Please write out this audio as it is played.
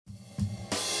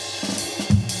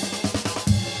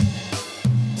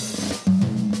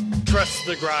Trust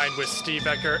the Grind with Steve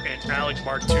Ecker and Alec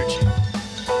Martucci.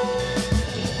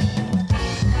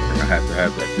 I have to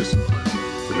have that discipline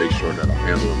to make sure that I'm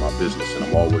handling my business and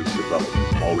I'm always developing,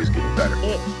 I'm always getting better.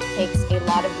 It takes a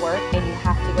lot of work and you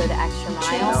have to go the extra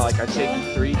mile. I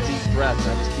take 3 deep breaths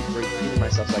and I just keep repeating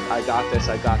myself, like, I got this,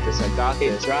 I got this, I got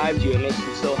this. It drives you, it makes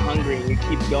you so hungry, and you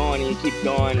keep going and you keep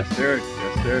going. Yes, sir.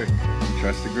 Yes, sir.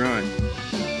 Trust the grind.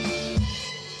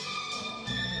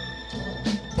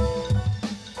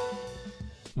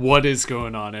 What is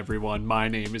going on, everyone? My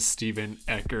name is Steven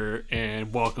Ecker,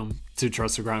 and welcome to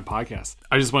Trust the Grind podcast.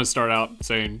 I just want to start out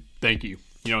saying thank you.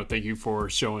 Thank you for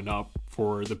showing up,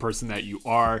 for the person that you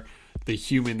are, the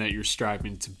human that you're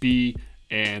striving to be,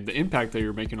 and the impact that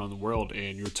you're making on the world.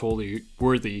 And you're totally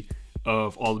worthy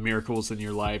of all the miracles in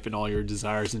your life and all your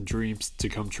desires and dreams to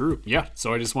come true. Yeah,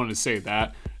 so I just wanted to say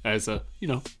that as a,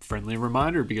 friendly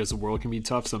reminder, because the world can be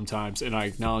tough sometimes, and I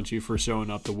acknowledge you for showing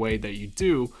up the way that you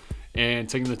do and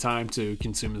taking the time to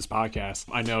consume this podcast.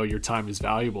 I know your time is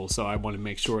valuable, so I want to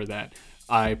make sure that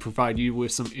I provide you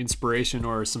with some inspiration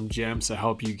or some gems to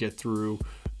help you get through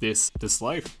this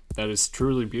life that is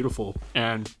truly beautiful.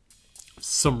 And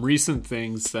some recent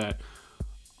things that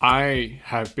I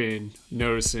have been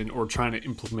noticing or trying to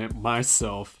implement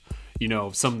myself,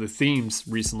 some of the themes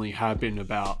recently have been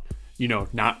about,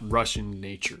 not rushing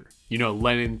nature,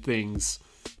 letting things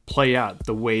play out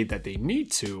the way that they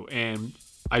need to. And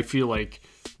I feel like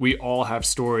we all have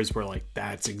stories where, like,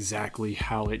 that's exactly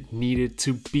how it needed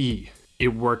to be.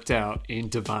 It worked out in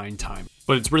divine time.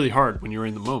 But it's really hard when you're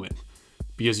in the moment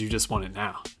because you just want it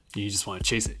now. You just want to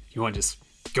chase it. You want to just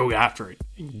go after it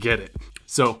and get it.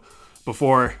 So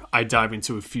before I dive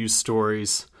into a few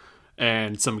stories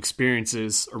and some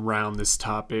experiences around this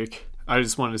topic, I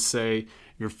just want to say,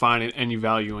 if you're finding any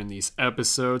value in these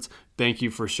episodes, thank you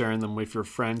for sharing them with your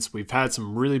friends. We've had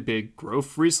some really big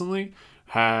growth recently.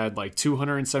 Had like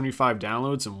 275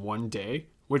 downloads in one day,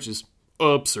 which is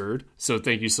absurd. So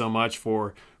thank you so much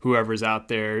for whoever's out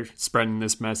there spreading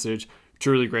this message.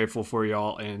 Truly grateful for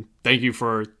y'all, and thank you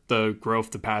for the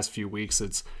growth the past few weeks.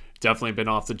 It's definitely been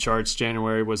off the charts.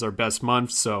 January was our best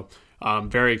month, so I'm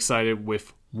very excited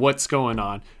with what's going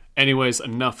on. Anyways,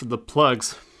 enough of the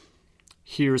plugs.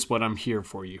 Here's what I'm here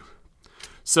for you.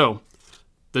 So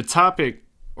the topic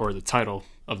or the title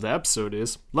of the episode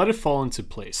is Let It Fall Into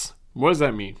Place. What does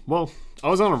that mean? Well, I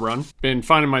was on a run, been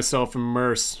finding myself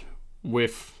immersed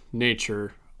with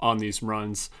nature on these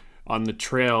runs, on the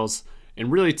trails,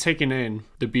 and really taking in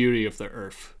the beauty of the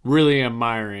earth, really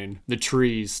admiring the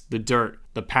trees, the dirt,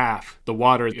 the path, the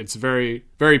water. It's very,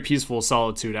 very peaceful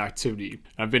solitude activity.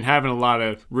 I've been having a lot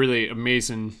of really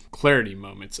amazing clarity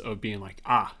moments of being like,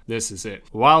 this is it.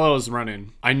 While I was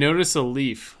running, I noticed a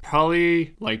leaf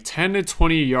probably like 10 to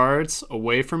 20 yards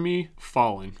away from me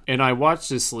falling. And I watched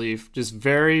this leaf just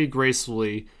very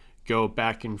gracefully go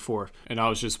back and forth, and I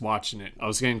was just watching it. I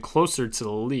was getting closer to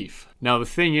the leaf. Now the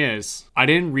thing is, I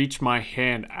didn't reach my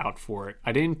hand out for it.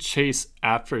 I didn't chase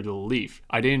after the leaf.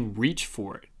 I didn't reach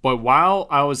for it. But while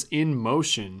I was in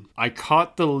motion, I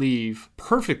caught the leaf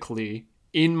perfectly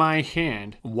in my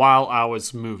hand while I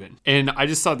was moving. And I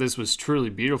just thought this was truly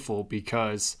beautiful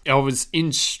because I was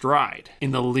in stride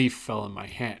and the leaf fell in my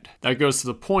hand. That goes to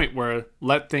the point where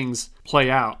let things play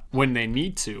out when they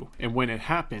need to and when it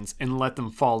happens, and let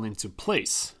them fall into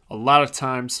place. A lot of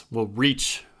times we'll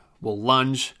reach, we'll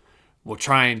lunge, we'll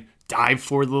try and dive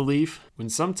for the leaf, when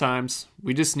sometimes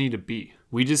we just need to be.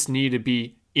 We just need to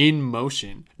be in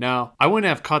motion. Now, I wouldn't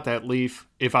have caught that leaf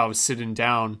if I was sitting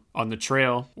down on the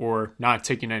trail or not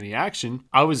taking any action.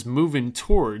 I was moving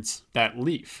towards that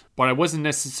leaf, but I wasn't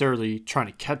necessarily trying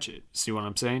to catch it. See what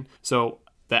I'm saying? So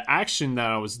the action that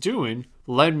I was doing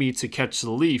led me to catch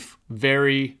the leaf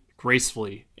very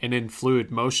gracefully and in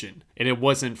fluid motion, and it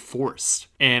wasn't forced,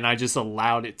 and I just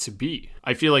allowed it to be.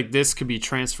 I feel like this could be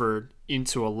transferred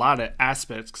into a lot of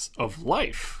aspects of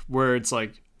life where it's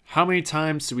like, how many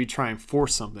times do we try and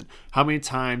force something? How many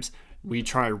times we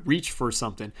try to reach for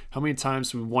something? How many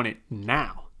times we want it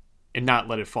now and not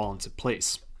let it fall into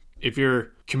place? If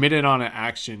you're committed on an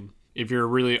action, if you're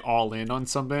really all in on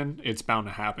something, it's bound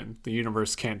to happen. The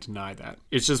universe can't deny that.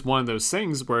 It's just one of those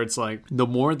things where it's like, the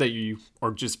more that you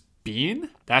are just being,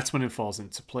 that's when it falls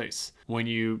into place. When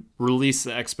you release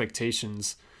the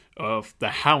expectations of the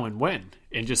how and when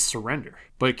and just surrender,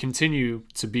 but continue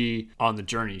to be on the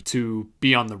journey, to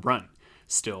be on the run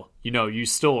still. You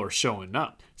still are showing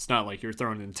up. It's not like you're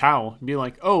throwing in the towel and be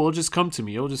like, oh, it'll just come to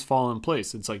me, it'll just fall in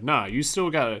place. It's like, nah, you still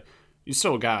gotta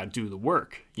do the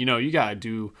work. You gotta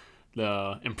do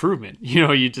the improvement.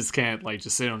 You just can't like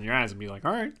just sit on your ass and be like,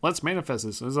 all right, let's manifest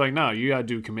this. It's like, no, you gotta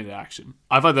do committed action.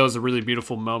 I thought that was a really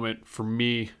beautiful moment for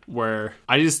me where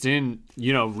I just didn't,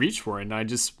 reach for it. And I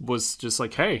just was just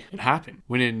like, hey, it happened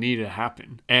when it needed to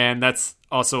happen. And that's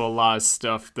also a lot of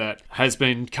stuff that has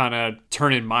been kind of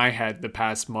turning my head the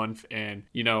past month. And,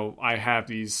 I have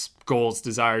these goals,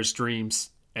 desires,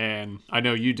 dreams, and I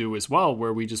know you do as well,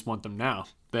 where we just want them now.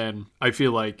 Then I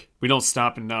feel like we don't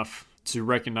stop enough to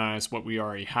recognize what we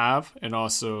already have and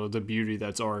also the beauty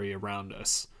that's already around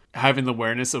us. Having the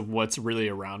awareness of what's really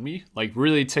around me, like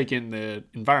really take in the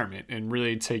environment and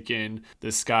really take in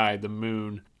the sky, the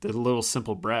moon, the little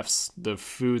simple breaths, the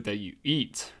food that you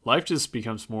eat. Life just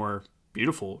becomes more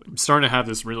beautiful. I'm starting to have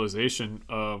this realization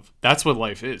of that's what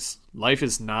life is. Life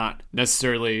is not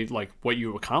necessarily like what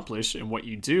you accomplish and what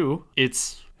you do.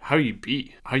 It's how you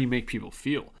be, how you make people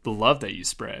feel, the love that you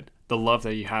spread, the love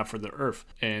that you have for the earth,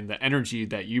 and the energy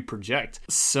that you project.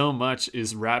 So much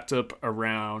is wrapped up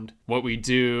around what we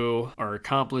do, our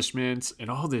accomplishments, and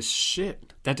all this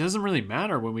shit that doesn't really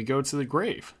matter when we go to the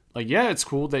grave. Like, yeah, it's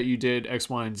cool that you did X,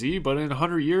 Y, and Z, but in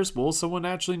 100 years, will someone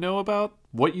actually know about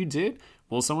what you did?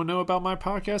 Will someone know about my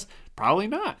podcast? Probably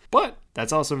not. But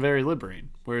that's also very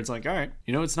liberating, where it's like, all right,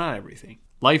 it's not everything.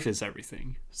 Life is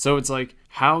everything. So it's like,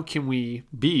 how can we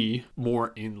be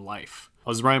more in life? I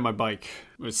was riding my bike.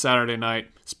 It was Saturday night.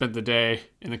 Spent the day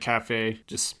in the cafe,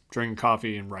 just drinking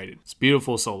coffee and writing. It's a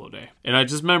beautiful solo day. And I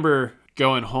just remember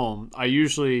going home. I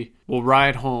usually will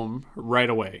ride home right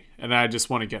away, and I just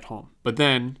want to get home. But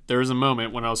then there was a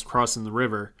moment when I was crossing the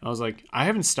river. I was like, I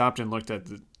haven't stopped and looked at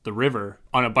the river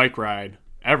on a bike ride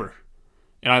ever.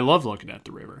 And I love looking at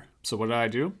the river. So what did I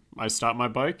do? I stopped my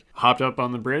bike, hopped up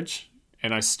on the bridge,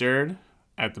 and I stared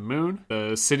at the moon,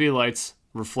 the city lights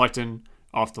reflecting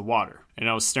off the water. And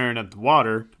I was staring at the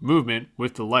water movement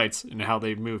with the lights and how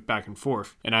they moved back and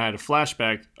forth. And I had a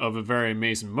flashback of a very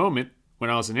amazing moment when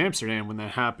I was in Amsterdam when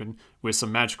that happened with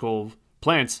some magical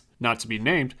plants, not to be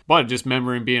named, but just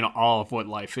remembering being in awe of what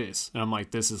life is. And I'm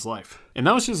like, this is life. And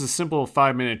that was just a simple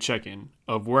 5-minute check-in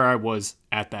of where I was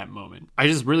at that moment. I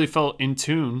just really felt in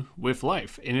tune with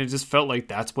life. And it just felt like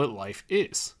that's what life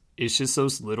is. It's just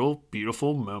those little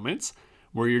beautiful moments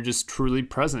where you're just truly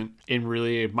present and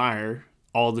really admire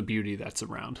all the beauty that's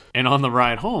around. And on the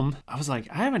ride home, I was like,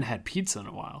 I haven't had pizza in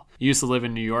a while. I used to live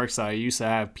in New York, so I used to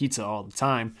have pizza all the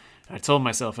time. And I told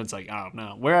myself, it's like, I don't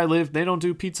know. Where I live, they don't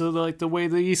do pizza like the way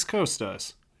the East Coast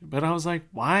does. But I was like,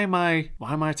 why am I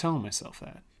telling myself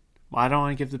that? Why don't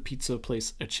I give the pizza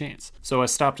place a chance? So I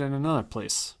stopped at another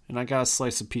place and I got a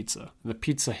slice of pizza. And the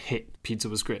pizza hit. Pizza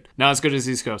was great. Not as good as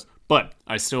East Coast, but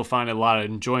I still find a lot of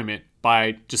enjoyment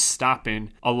by just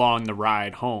stopping along the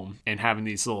ride home and having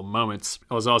these little moments.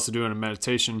 I was also doing a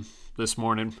meditation this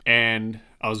morning and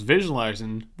I was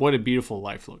visualizing what a beautiful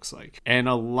life looks like. And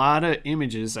a lot of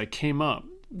images that came up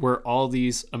were all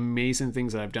these amazing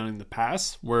things that I've done in the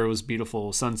past, where it was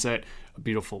beautiful sunset, a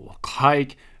beautiful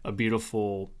hike, a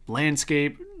beautiful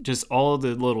landscape, just all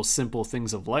the little simple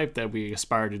things of life that we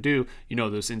aspire to do.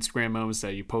 Those Instagram moments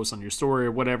that you post on your story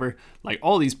or whatever, like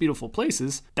all these beautiful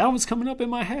places, that was coming up in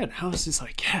my head. I was just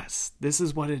like, yes, this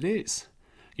is what it is.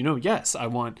 Yes, I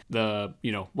want the,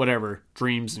 whatever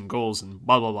dreams and goals and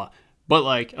blah, blah, blah. But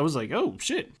like, I was like, oh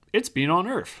shit, it's being on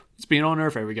Earth. It's being on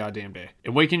Earth every goddamn day.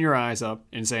 And waking your eyes up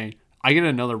and saying, I get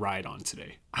another ride on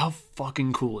today. How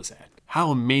fucking cool is that? How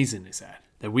amazing is that?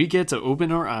 That we get to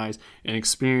open our eyes and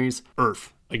experience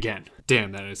Earth again.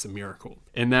 Damn, that is a miracle.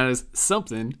 And that is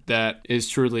something that is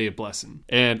truly a blessing.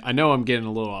 And I know I'm getting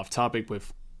a little off topic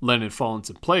with letting it fall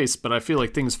into place, but I feel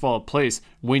like things fall in place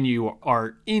when you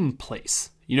are in place.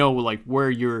 Like where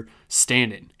you're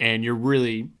standing and you're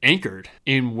really anchored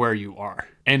in where you are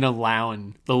and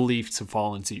allowing the leaf to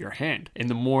fall into your hand. And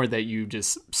the more that you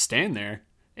just stand there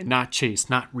and not chase,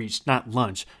 not reach, not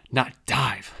lunge, not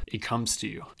dive, it comes to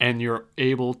you and you're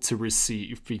able to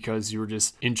receive because you're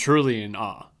just truly in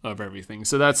awe of everything.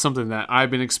 So that's something that I've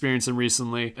been experiencing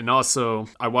recently. And also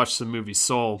I watched the movie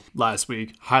Soul last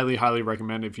week. Highly, highly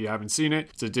recommend it if you haven't seen it.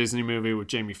 It's a Disney movie with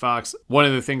Jamie Foxx. One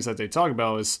of the things that they talk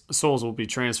about is souls will be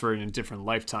transferred in different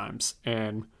lifetimes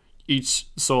and each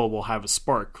soul will have a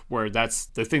spark where that's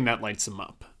the thing that lights them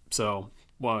up. So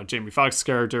Jamie Foxx's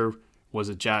character was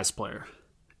a jazz player.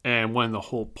 And one of the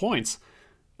whole points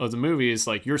of the movie is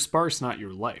like, your spark's not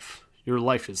your life. Your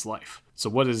life is life. So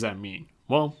what does that mean?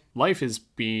 Well, life is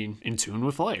being in tune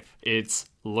with life. It's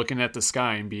looking at the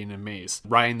sky and being amazed.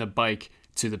 Riding the bike,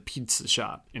 to the pizza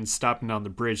shop and stopping on the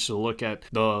bridge to look at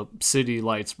the city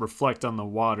lights reflect on the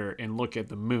water and look at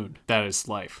the moon. That is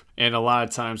life. And a lot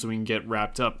of times we can get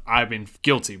wrapped up. I've been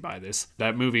guilty by this.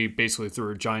 That movie basically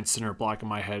threw a giant center block in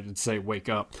my head and say, wake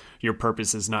up. Your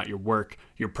purpose is not your work.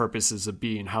 Your purpose is to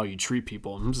be in how you treat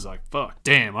people. And I'm just like, fuck,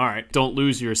 damn, all right. Don't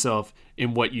lose yourself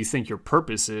in what you think your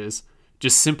purpose is.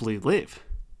 Just simply live.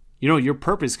 You know, your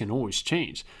purpose can always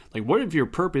change. Like, what if your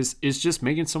purpose is just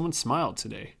making someone smile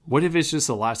today? What if it's just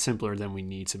a lot simpler than we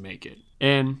need to make it?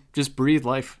 And just breathe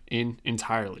life in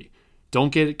entirely.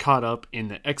 Don't get caught up in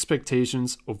the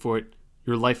expectations of what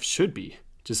your life should be.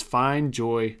 Just find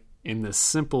joy in the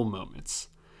simple moments,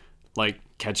 like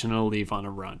catching a leaf on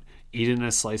a run, eating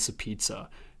a slice of pizza,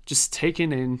 just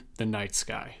taking in the night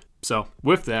sky. So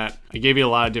with that, I gave you a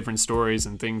lot of different stories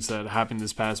and things that happened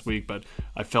this past week, but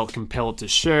I felt compelled to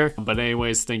share. But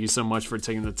anyways, thank you so much for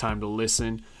taking the time to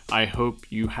listen. I hope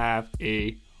you have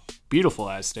a beautiful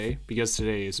ass day, because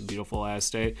today is a beautiful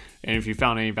ass day. And if you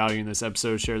found any value in this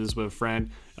episode, share this with a friend.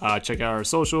 Check out our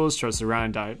socials,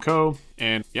 trustedgrind.co.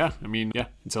 And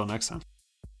until next time.